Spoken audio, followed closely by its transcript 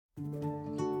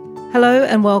Hello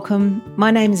and welcome.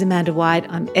 My name is Amanda White.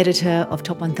 I'm editor of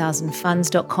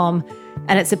top1000funds.com,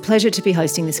 and it's a pleasure to be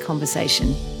hosting this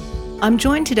conversation. I'm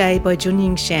joined today by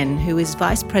Junying Shen, who is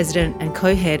Vice President and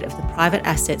co-head of the Private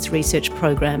Assets Research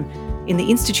Program in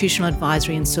the Institutional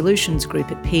Advisory and Solutions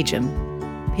Group at PGIM.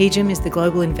 PGIM is the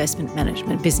global investment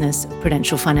management business of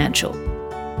Prudential Financial.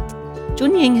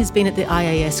 Junying has been at the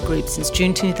IAS Group since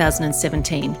June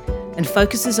 2017 and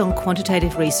focuses on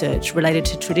quantitative research related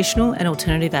to traditional and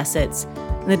alternative assets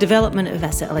and the development of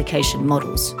asset allocation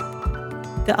models.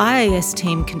 The IAS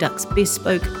team conducts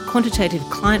bespoke quantitative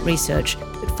client research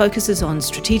that focuses on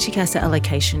strategic asset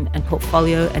allocation and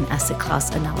portfolio and asset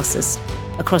class analysis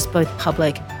across both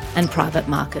public and private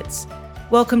markets.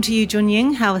 Welcome to you,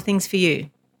 Junying. How are things for you?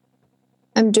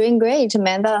 I'm doing great,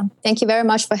 Amanda. Thank you very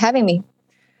much for having me.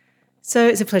 So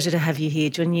it's a pleasure to have you here,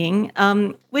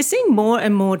 Junying. We're seeing more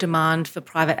and more demand for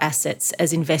private assets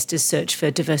as investors search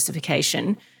for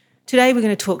diversification. Today, we're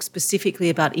going to talk specifically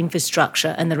about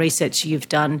infrastructure and the research you've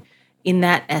done in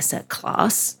that asset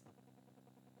class.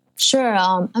 Sure.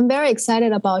 I'm very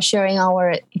excited about sharing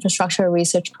our infrastructure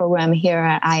research program here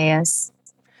at IAS.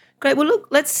 Great. Well, look,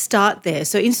 let's start there.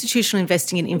 So institutional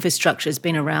investing in infrastructure has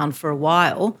been around for a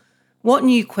while. What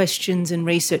new questions and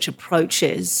research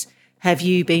approaches have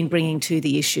you been bringing to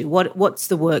the issue? What's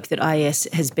the work that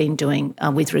IAS has been doing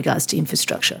with regards to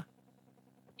infrastructure?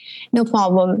 No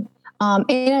problem.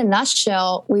 In a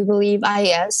nutshell, we believe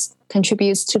IAS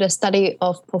contributes to the study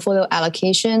of portfolio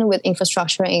allocation with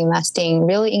infrastructure investing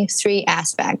really in three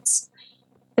aspects.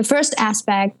 The first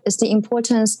aspect is the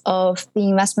importance of the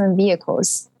investment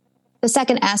vehicles. The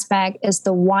second aspect is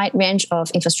the wide range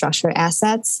of infrastructure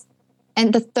assets.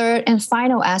 And the third and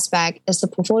final aspect is the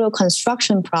portfolio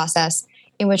construction process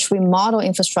in which we model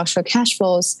infrastructure cash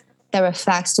flows that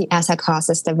reflects the asset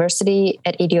class's diversity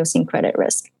and idiosyncratic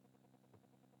risk.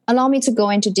 Allow me to go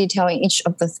into detail in each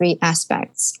of the three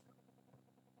aspects.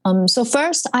 So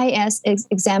first, IAS is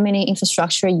examining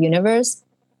infrastructure universe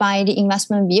by the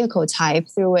investment vehicle type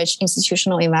through which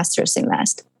institutional investors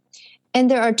invest. And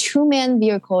there are two main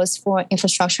vehicles for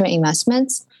infrastructure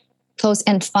investments: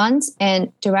 closed-end funds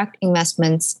and direct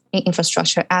investments in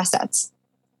infrastructure assets.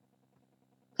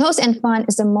 Closed-end fund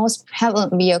is the most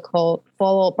prevalent vehicle,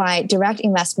 followed by direct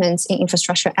investments in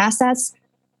infrastructure assets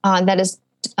that is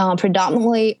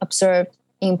predominantly observed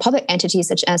in public entities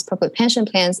such as public pension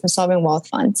plans and sovereign wealth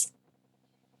funds.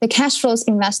 The cash flows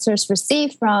investors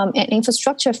receive from an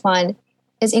infrastructure fund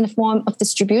is in the form of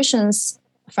distributions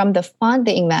from the fund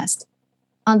they invest.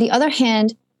 On the other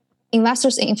hand,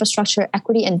 investors in infrastructure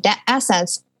equity and debt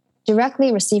assets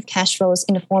directly receive cash flows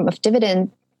in the form of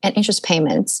dividend and interest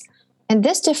payments. And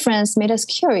this difference made us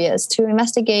curious to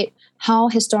investigate how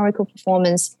historical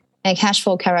performance and cash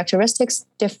flow characteristics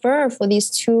differ for these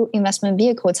two investment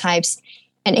vehicle types,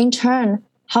 and in turn,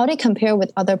 how they compare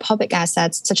with other public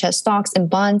assets such as stocks and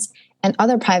bonds and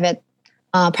other private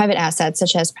assets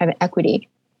such as private equity.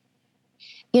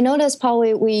 You notice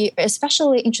probably we are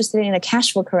especially interested in the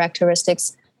cash flow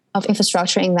characteristics of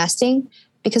infrastructure investing,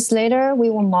 because later we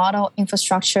will model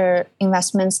infrastructure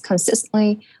investments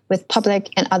consistently with public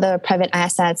and other private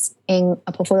assets in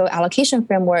a portfolio allocation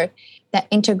framework that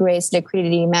integrates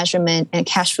liquidity measurement and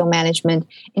cash flow management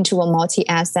into a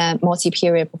multi-asset,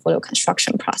 multi-period portfolio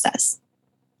construction process.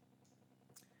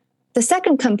 The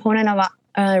second component of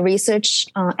our research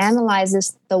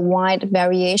analyzes the wide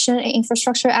variation in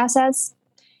infrastructure assets.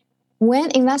 When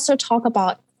investors talk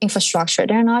about infrastructure,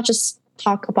 they're not just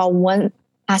talk about one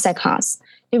asset class.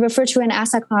 They refer to an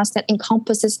asset class that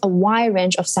encompasses a wide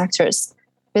range of sectors,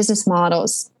 business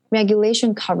models,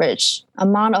 regulation coverage,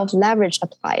 amount of leverage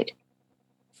applied.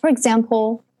 For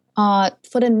example,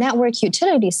 for the network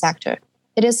utility sector,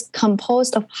 it is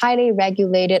composed of highly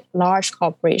regulated large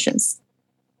corporations.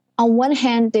 On one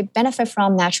hand, they benefit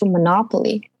from natural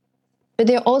monopoly, but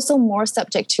they're also more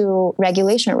subject to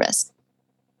regulation risk.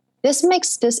 This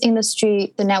makes this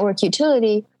industry, the network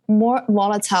utility, more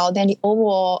volatile than the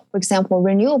overall, for example,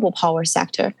 renewable power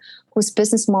sector, whose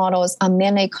business models are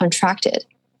mainly contracted.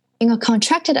 In a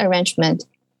contracted arrangement,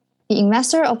 the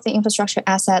investor of the infrastructure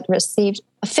asset received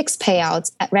a fixed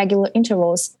payout at regular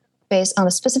intervals based on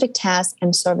the specific task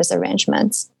and service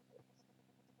arrangements.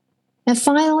 And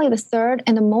finally, the third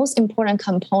and the most important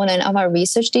component of our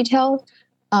research detail,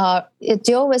 it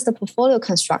deals with the portfolio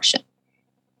construction.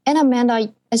 And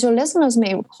Amanda, as your listeners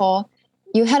may recall,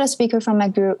 you had a speaker from my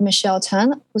group, Michelle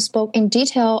Tan, who spoke in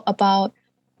detail about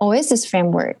OASIS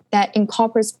framework that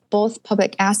incorporates both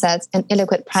public assets and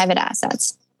illiquid private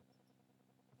assets.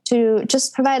 To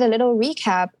just provide a little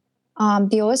recap,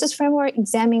 the OASIS framework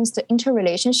examines the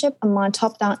interrelationship among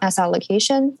top-down asset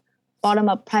allocation,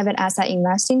 bottom-up private asset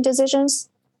investing decisions,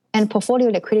 and portfolio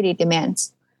liquidity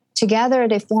demands. Together,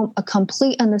 they form a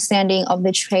complete understanding of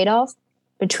the trade-off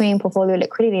between portfolio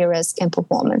liquidity risk and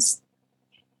performance.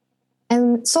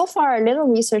 And so far, little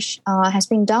research has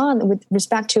been done with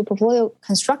respect to portfolio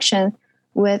construction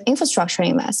with infrastructure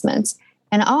investments.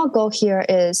 And our goal here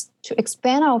is to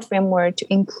expand our framework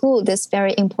to include this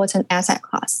very important asset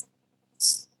class.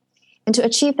 And to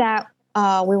achieve that,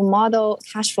 we will model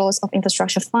cash flows of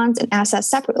infrastructure funds and assets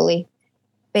separately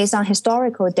based on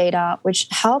historical data, which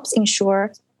helps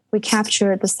ensure we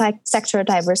capture the sector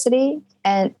diversity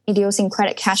and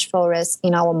idiosyncratic cash flow risk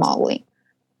in our modeling.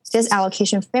 This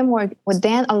allocation framework would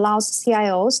then allow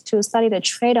CIOs to study the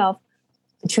trade-off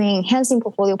between enhancing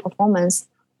portfolio performance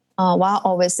while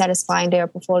always satisfying their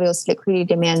portfolio's liquidity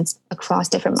demands across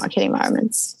different market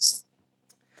environments.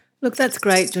 Look, that's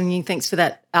great, Junying. Thanks for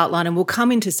that outline. And we'll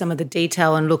come into some of the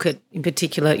detail and look at, in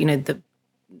particular,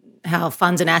 how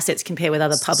funds and assets compare with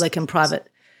other public and private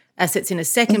assets in a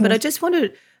second. Mm-hmm. But I just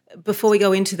wanted, before we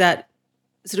go into that,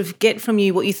 sort of get from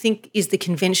you what you think is the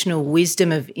conventional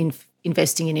wisdom of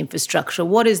investing in infrastructure.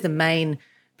 What is the main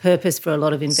purpose for a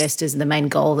lot of investors and the main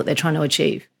goal that they're trying to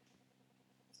achieve?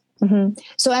 Mm-hmm.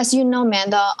 So as you know,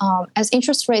 Amanda, as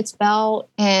interest rates fell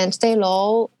and stay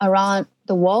low around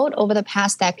the world over the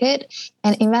past decade,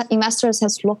 and investors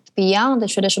has looked beyond the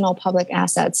traditional public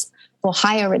assets for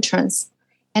higher returns.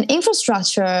 And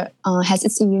infrastructure has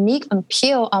its unique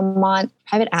appeal among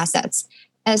private assets,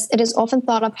 as it is often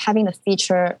thought of having the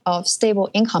feature of stable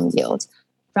income yield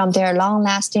from their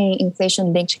long-lasting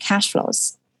inflation-linked cash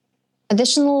flows.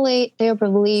 Additionally, they are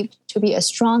believed to be a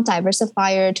strong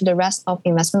diversifier to the rest of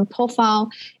investment profile,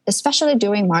 especially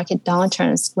during market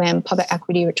downturns when public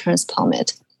equity returns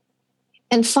plummet.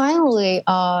 And finally,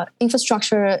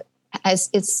 infrastructure has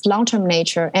its long-term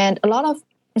nature, and a lot of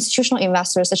institutional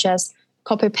investors, such as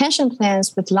corporate pension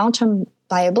plans with long-term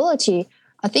viability,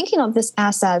 are thinking of these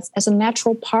assets as a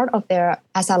natural part of their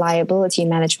asset liability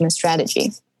management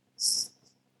strategy.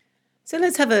 So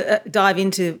let's have a dive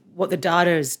into what the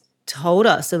data has told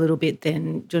us a little bit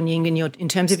then, Junying, in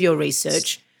terms of your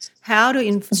research. How do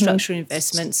infrastructure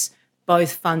investments,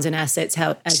 both funds and assets,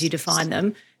 as you define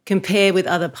them, compare with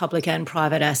other public and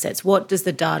private assets? What is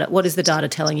the data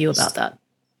telling you about that?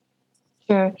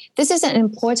 Sure. This is an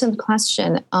important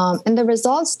question, and the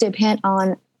results depend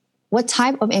on what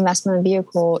type of investment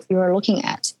vehicle you're looking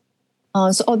at.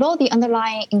 So although the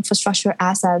underlying infrastructure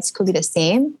assets could be the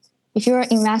same, if you're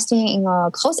investing in a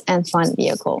closed-end fund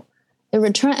vehicle, the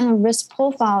return and risk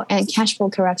profile and cash flow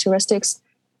characteristics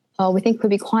we think could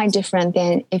be quite different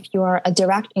than if you're a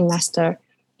direct investor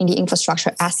in the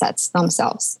infrastructure assets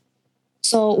themselves.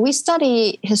 So we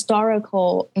study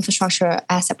historical infrastructure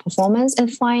asset performance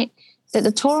and find that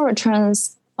the total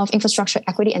returns of infrastructure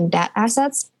equity and debt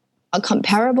assets are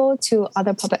comparable to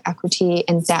other public equity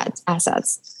and debt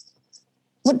assets.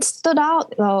 What stood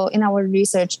out, though, in our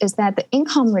research is that the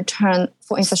income return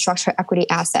for infrastructure equity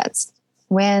assets,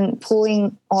 when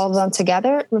pulling all of them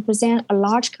together, represent a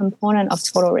large component of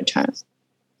total return.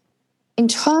 In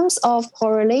terms of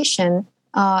correlation,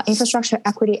 infrastructure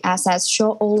equity assets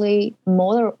show only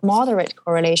moderate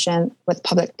correlation with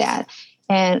public debt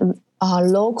and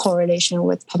low correlation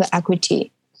with public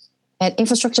equity. And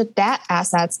infrastructure debt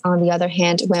assets, on the other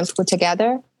hand, when put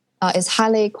together, is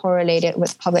highly correlated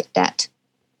with public debt.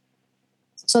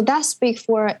 So that speaks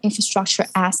for infrastructure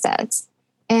assets.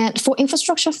 And for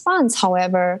infrastructure funds,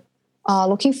 however,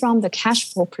 looking from the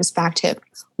cash flow perspective,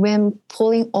 when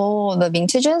pulling all the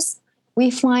vintages, we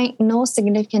find no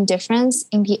significant difference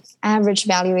in the average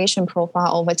valuation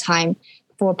profile over time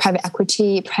for private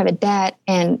equity, private debt,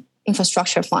 and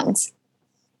infrastructure funds.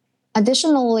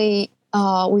 Additionally,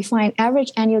 we find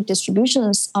average annual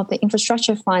distributions of the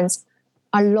infrastructure funds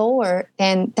are lower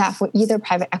than that for either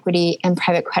private equity and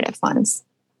private credit funds.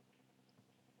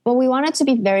 But we wanted to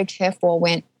be very careful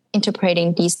when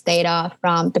interpreting these data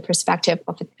from the perspective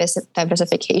of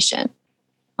diversification.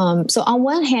 So on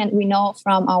one hand, we know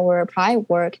from our prior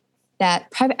work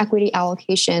that private equity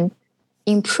allocation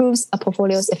improves a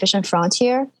portfolio's efficient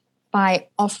frontier by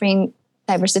offering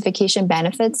diversification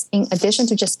benefits in addition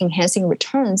to just enhancing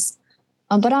returns.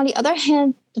 But on the other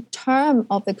hand, the term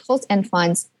of the closed-end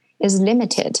funds is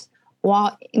limited,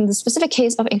 while in the specific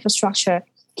case of infrastructure,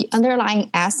 the underlying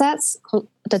assets,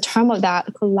 the term of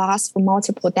that could last for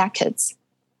multiple decades.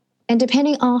 And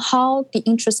depending on how the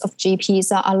interests of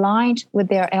GPs are aligned with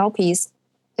their LPs,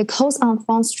 the closed-end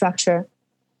fund structure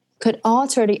could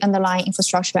alter the underlying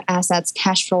infrastructure assets'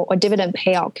 cash flow or dividend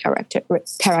payout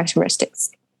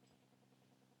characteristics.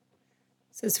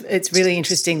 So it's really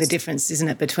interesting, the difference, isn't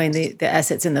it, between the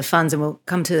assets and the funds, and we'll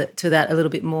come to that a little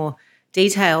bit more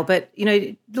detail. But,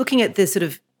 looking at the sort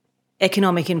of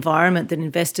economic environment that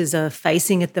investors are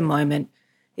facing at the moment,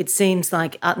 it seems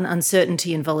like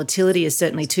uncertainty and volatility are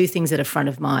certainly two things that are front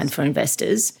of mind for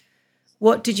investors.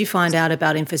 What did you find out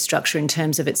about infrastructure in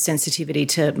terms of its sensitivity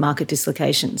to market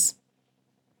dislocations?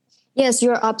 Yes,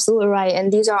 you're absolutely right.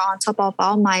 And these are on top of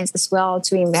our minds as well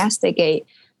to investigate.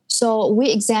 So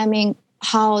we examine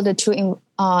how the two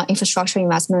infrastructure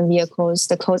investment vehicles,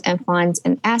 the closed-end funds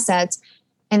and assets,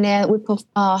 and then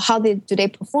how do they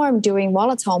perform during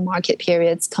volatile market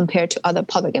periods compared to other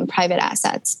public and private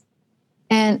assets.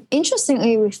 And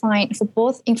interestingly, we find for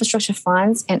both infrastructure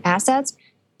funds and assets,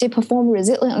 they perform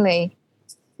resiliently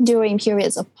during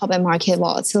periods of public market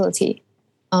volatility.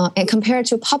 And compared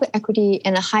to public equity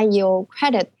and a high yield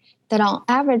credit that on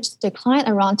average decline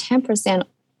around 10%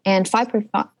 and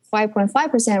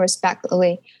 5.5%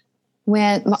 respectively,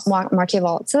 when market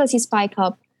volatility spike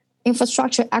up,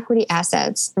 infrastructure equity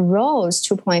assets rose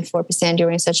 2.4%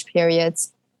 during such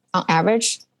periods on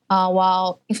average,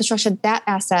 while infrastructure debt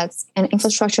assets and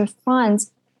infrastructure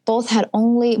funds both had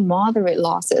only moderate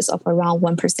losses of around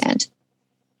 1%.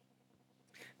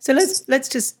 So let's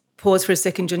just pause for a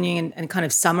second, Junying, and kind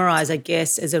of summarize, I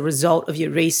guess, as a result of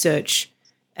your research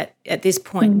at this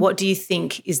point, what do you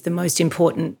think is the most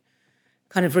important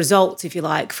kind of results, if you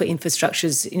like, for infrastructure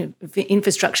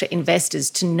investors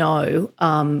to know,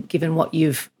 given what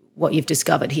you've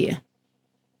discovered here?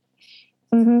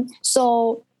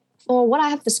 So for what I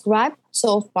have described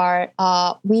so far,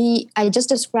 I just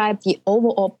described the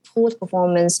overall pooled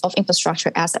performance of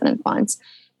infrastructure asset and funds.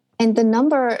 And the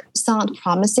number sound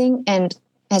promising and,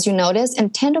 as you noticed,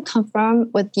 and tend to confirm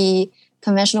with the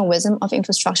conventional wisdom of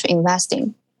infrastructure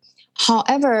investing.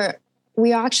 However,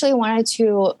 we actually wanted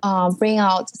to bring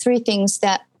out three things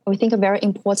that we think are very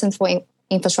important for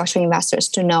infrastructure investors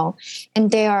to know. And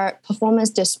they are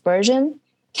performance dispersion,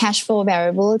 cash flow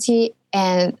variability,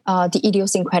 and the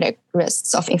idiosyncratic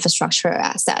risks of infrastructure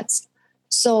assets.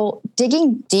 So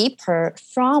digging deeper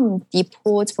from the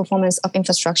pooled performance of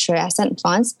infrastructure asset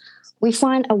funds, we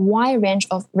find a wide range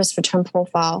of risk-return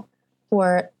profile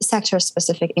for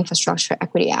sector-specific infrastructure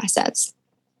equity assets.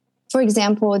 For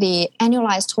example, the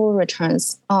annualized total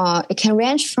returns, it can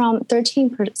range from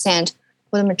 13%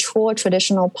 for the mature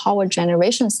traditional power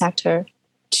generation sector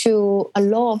to a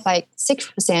low of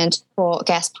 6% for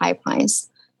gas pipelines.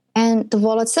 And the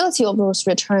volatility of those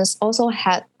returns also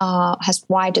has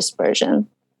wide dispersion.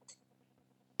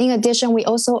 In addition, we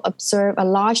also observe a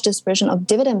large dispersion of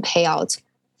dividend payouts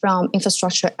from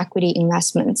infrastructure equity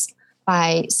investments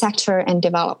by sector and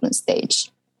development stage.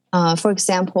 For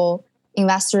example,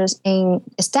 investors in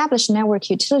established network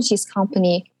utilities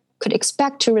company could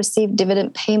expect to receive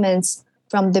dividend payments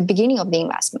from the beginning of the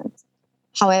investment.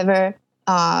 However,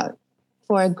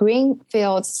 for a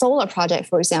greenfield solar project,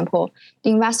 for example, the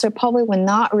investor probably will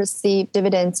not receive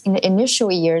dividends in the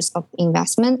initial years of the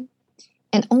investment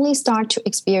and only start to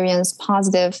experience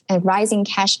positive and rising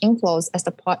cash inflows as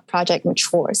the project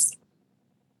matures.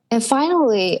 And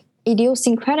finally,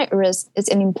 idiosyncratic risk is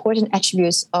an important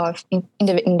attribute of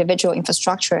individual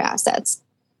infrastructure assets.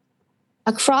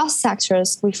 Across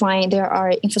sectors, we find there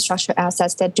are infrastructure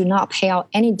assets that do not pay out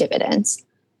any dividends.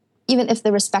 Even if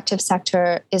the respective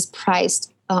sector is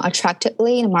priced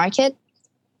attractively in the market,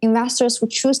 investors who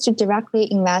choose to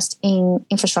directly invest in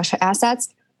infrastructure assets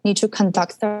need to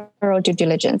conduct thorough due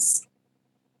diligence.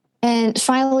 And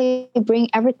finally, bring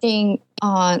everything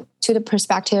to the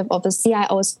perspective of the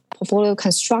CIO's portfolio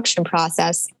construction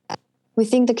process. We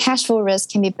think the cash flow risk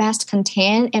can be best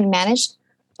contained and managed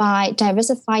by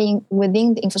diversifying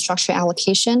within the infrastructure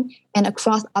allocation and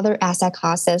across other asset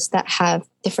classes that have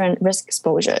different risk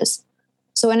exposures.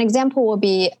 So an example would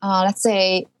be, let's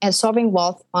say, a sovereign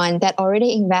wealth fund that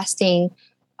already investing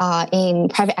in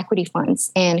private equity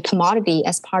funds and commodity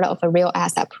as part of a real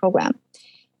asset program.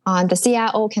 The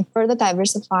CIO can further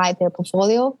diversify their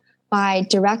portfolio by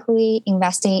directly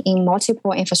investing in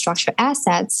multiple infrastructure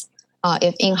assets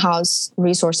if in-house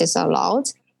resources are allowed,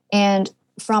 and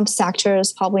from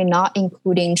sectors probably not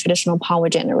including traditional power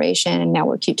generation and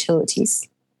network utilities.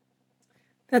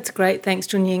 That's great. Thanks,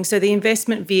 Junying. So the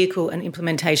investment vehicle and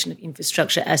implementation of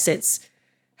infrastructure assets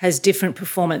has different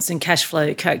performance and cash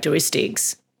flow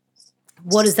characteristics.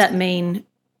 What does that mean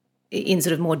in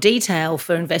sort of more detail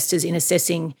for investors in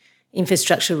assessing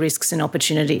infrastructure risks and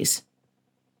opportunities?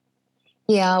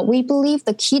 Yeah, we believe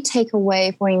the key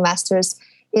takeaway for investors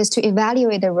is to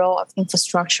evaluate the role of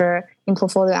infrastructure in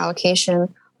portfolio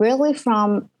allocation really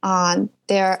from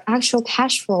their actual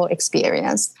cash flow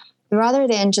experience, rather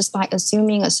than just by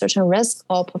assuming a certain risk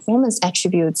or performance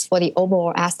attributes for the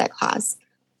overall asset class.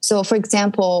 So, for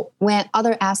example, when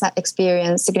other assets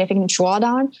experience significant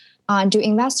drawdown, do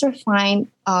investors find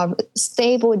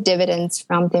stable dividends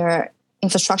from their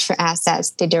infrastructure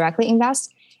assets they directly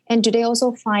invest? And do they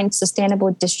also find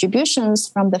sustainable distributions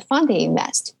from the fund they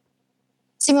invest?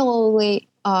 Similarly,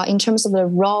 in terms of the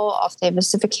role of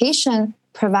diversification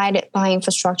provided by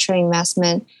infrastructure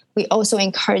investment, we also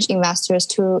encourage investors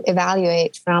to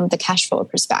evaluate from the cash flow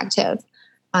perspective.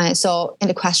 And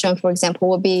the question, for example,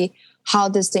 would be, how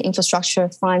does the infrastructure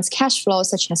fund's cash flow,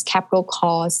 such as capital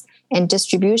calls and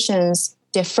distributions,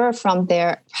 differ from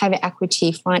their private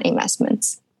equity fund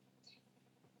investments?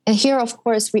 And here, of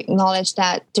course, we acknowledge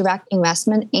that direct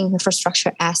investment in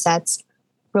infrastructure assets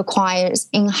requires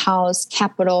in-house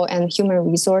capital and human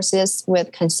resources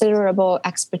with considerable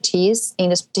expertise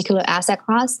in this particular asset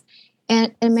class,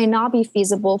 and it may not be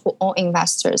feasible for all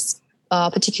investors,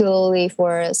 particularly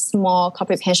for small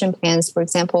corporate pension plans, for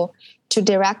example, to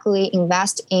directly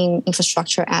invest in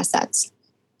infrastructure assets.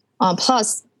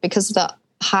 Plus, because of the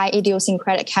high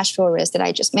idiosyncratic cash flow risk that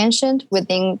I just mentioned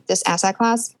within this asset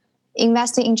class,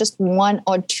 investing in just one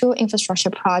or two infrastructure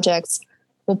projects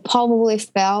will probably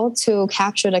fail to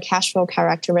capture the cash flow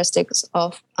characteristics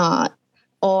of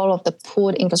all of the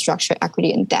pooled infrastructure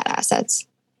equity and debt assets.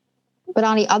 But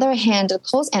on the other hand, the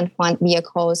closed-end fund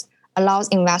vehicles allows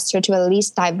investors to at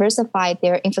least diversify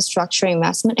their infrastructure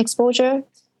investment exposure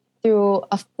through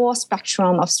a full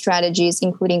spectrum of strategies,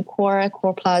 including core,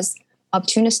 core plus,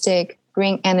 opportunistic,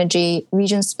 green energy,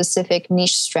 region-specific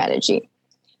niche strategy.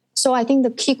 So I think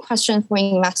the key question for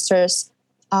investors,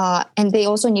 and they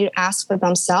also need to ask for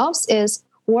themselves, is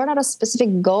what are the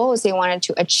specific goals they wanted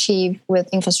to achieve with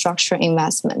infrastructure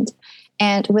investment?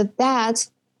 And with that,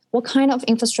 what kind of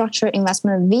infrastructure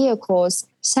investment vehicles,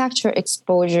 sector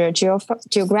exposure,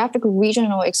 geographic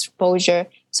regional exposure,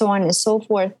 so on and so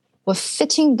forth, were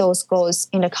fitting those goals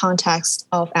in the context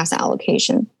of asset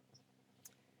allocation?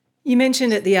 You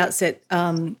mentioned at the outset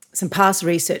some past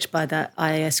research by the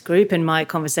IAS Group and my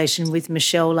conversation with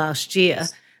Michelle last year,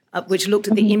 which looked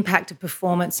at the impact of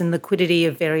performance and liquidity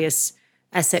of various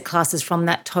asset classes from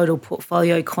that total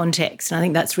portfolio context. And I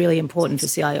think that's really important for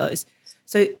CIOs.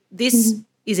 So this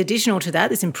is additional to that.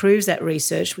 This improves that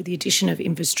research with the addition of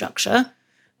infrastructure.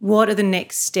 What are the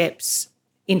next steps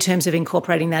in terms of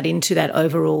incorporating that into that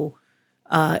overall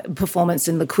performance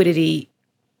and liquidity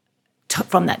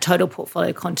from that total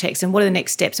portfolio context? And what are the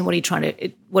next steps, and what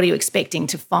are you expecting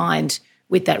to find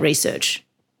with that research?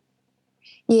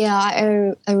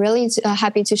 Yeah, I'm really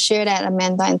happy to share that,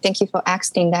 Amanda, and thank you for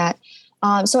asking that.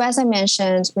 So as I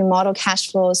mentioned, we model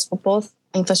cash flows for both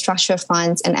infrastructure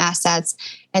funds and assets,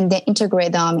 and then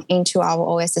integrate them into our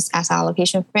OSS asset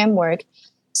allocation framework.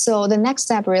 So the next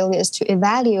step really is to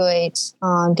evaluate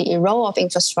the role of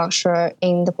infrastructure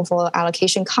in the portfolio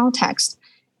allocation context.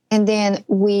 And then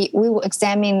we will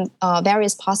examine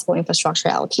various possible infrastructure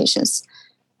allocations.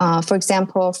 For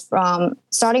example,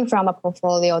 starting from a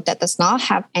portfolio that does not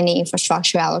have any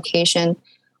infrastructure allocation,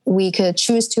 we could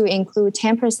choose to include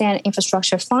 10%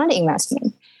 infrastructure fund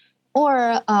investment,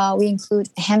 or we include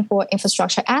a handful of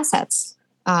infrastructure assets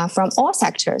from all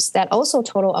sectors that also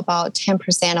total about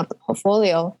 10% of the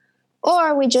portfolio,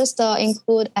 or we just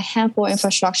include a handful of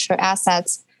infrastructure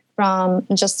assets from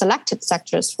just selected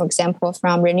sectors, for example,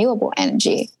 from renewable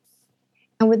energy.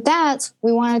 And with that,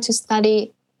 we wanted to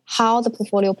study how the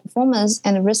portfolio performance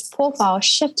and risk profile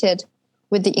shifted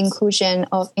with the inclusion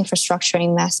of infrastructure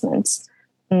investments.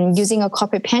 Using a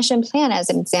corporate pension plan as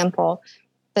an example,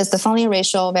 does the funding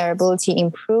ratio variability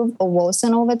improve or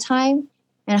worsen over time?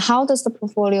 And how does the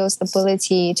portfolio's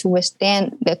ability to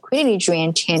withstand liquidity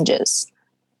drain changes?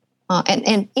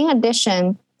 And in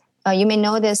addition, you may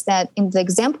notice that in the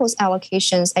examples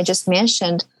allocations I just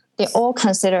mentioned, they all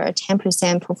consider a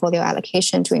 10% portfolio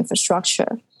allocation to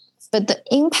infrastructure. But the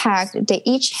impact they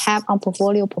each have on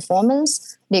portfolio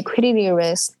performance, liquidity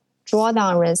risk,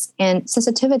 drawdown risk, and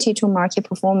sensitivity to market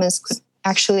performance could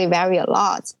actually vary a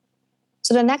lot.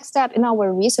 So the next step in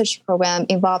our research program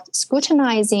involved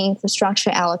scrutinizing infrastructure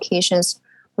allocations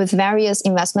with various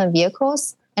investment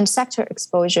vehicles and sector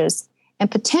exposures, and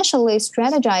potentially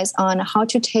strategize on how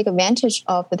to take advantage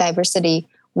of the diversity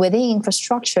within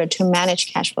infrastructure to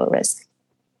manage cash flow risk.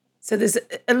 So there's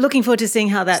looking forward to seeing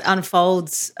how that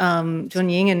unfolds,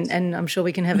 Junying, and I'm sure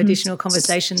we can have additional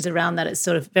conversations around that. It's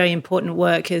sort of very important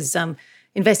work as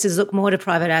investors look more to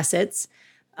private assets.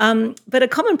 But a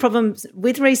common problem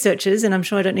with researchers, and I'm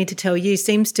sure I don't need to tell you,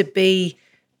 seems to be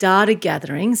data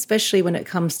gathering, especially when it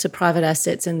comes to private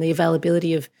assets and the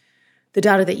availability of the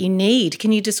data that you need.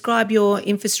 Can you describe your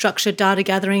infrastructure data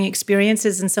gathering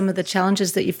experiences and some of the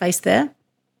challenges that you face there?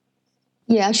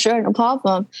 Yeah, sure, no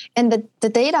problem. And the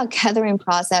data gathering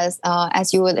process,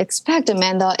 as you would expect,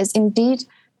 Amanda, is indeed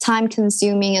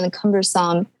time-consuming and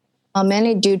cumbersome,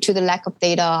 mainly due to the lack of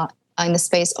data in the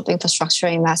space of infrastructure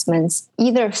investments,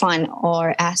 either fund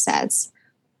or assets.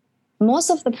 Most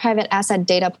of the private asset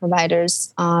data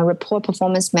providers report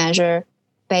performance measure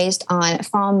based on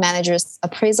fund managers'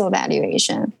 appraisal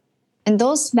valuation. And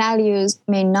those values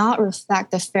may not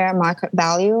reflect the fair market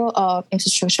value of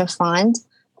infrastructure fund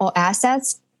or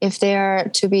assets if they're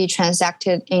to be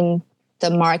transacted in the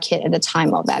market at the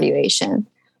time of valuation.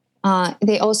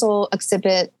 They also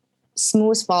exhibit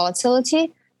smooth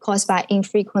volatility caused by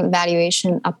infrequent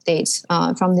valuation updates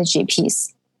from the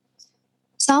GPs.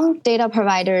 Some data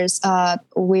providers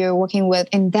we're working with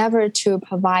endeavor to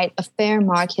provide a fair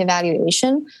market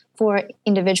valuation for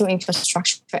individual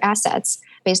infrastructure assets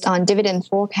based on dividend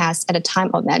forecasts at the time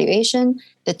of valuation,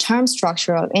 the term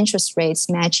structure of interest rates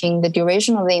matching the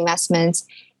duration of the investments,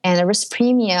 and the risk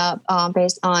premium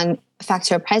based on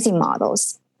factor pricing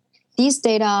models. These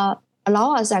data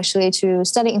allow us actually to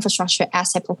study infrastructure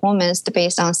asset performance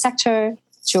based on sector,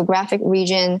 geographic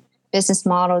region, business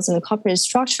models, and the corporate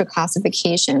structure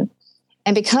classification.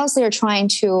 And because they're trying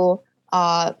to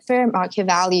fair market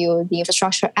value the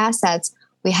infrastructure assets,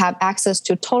 we have access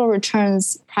to total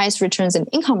returns, price returns, and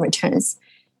income returns.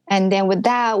 And then with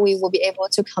that, we will be able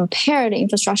to compare the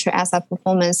infrastructure asset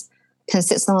performance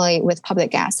consistently with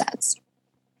public assets.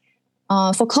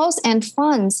 For closed-end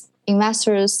funds,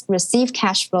 investors receive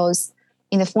cash flows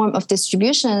in the form of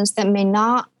distributions that may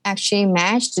not actually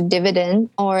match the dividend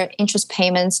or interest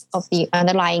payments of the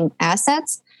underlying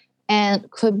assets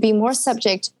and could be more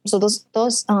subject, so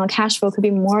those cash flow could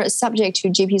be more subject to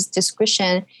GP's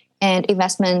discretion and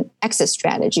investment exit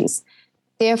strategies.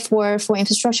 Therefore, for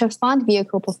infrastructure fund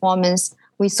vehicle performance,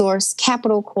 we source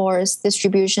capital calls,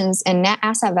 distributions, and net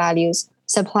asset values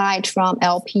supplied from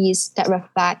LPs that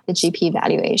reflect the GP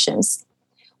valuations.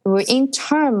 We will in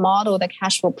turn model the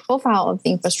cash flow profile of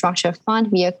the infrastructure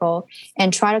fund vehicle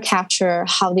and try to capture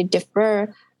how they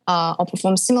differ or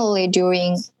perform similarly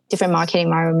during different market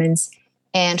environments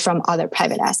and from other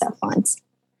private asset funds.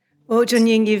 Well,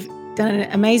 Junying, you've done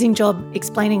an amazing job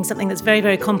explaining something that's very,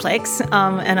 very complex,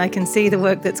 and I can see the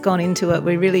work that's gone into it.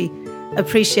 We really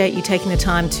appreciate you taking the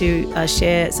time to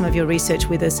share some of your research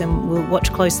with us, and we'll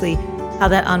watch closely how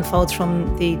that unfolds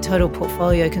from the total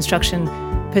portfolio construction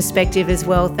perspective as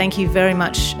well. Thank you very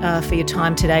much for your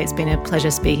time today. It's been a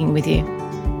pleasure speaking with you.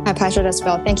 My pleasure as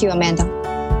well. Thank you, Amanda.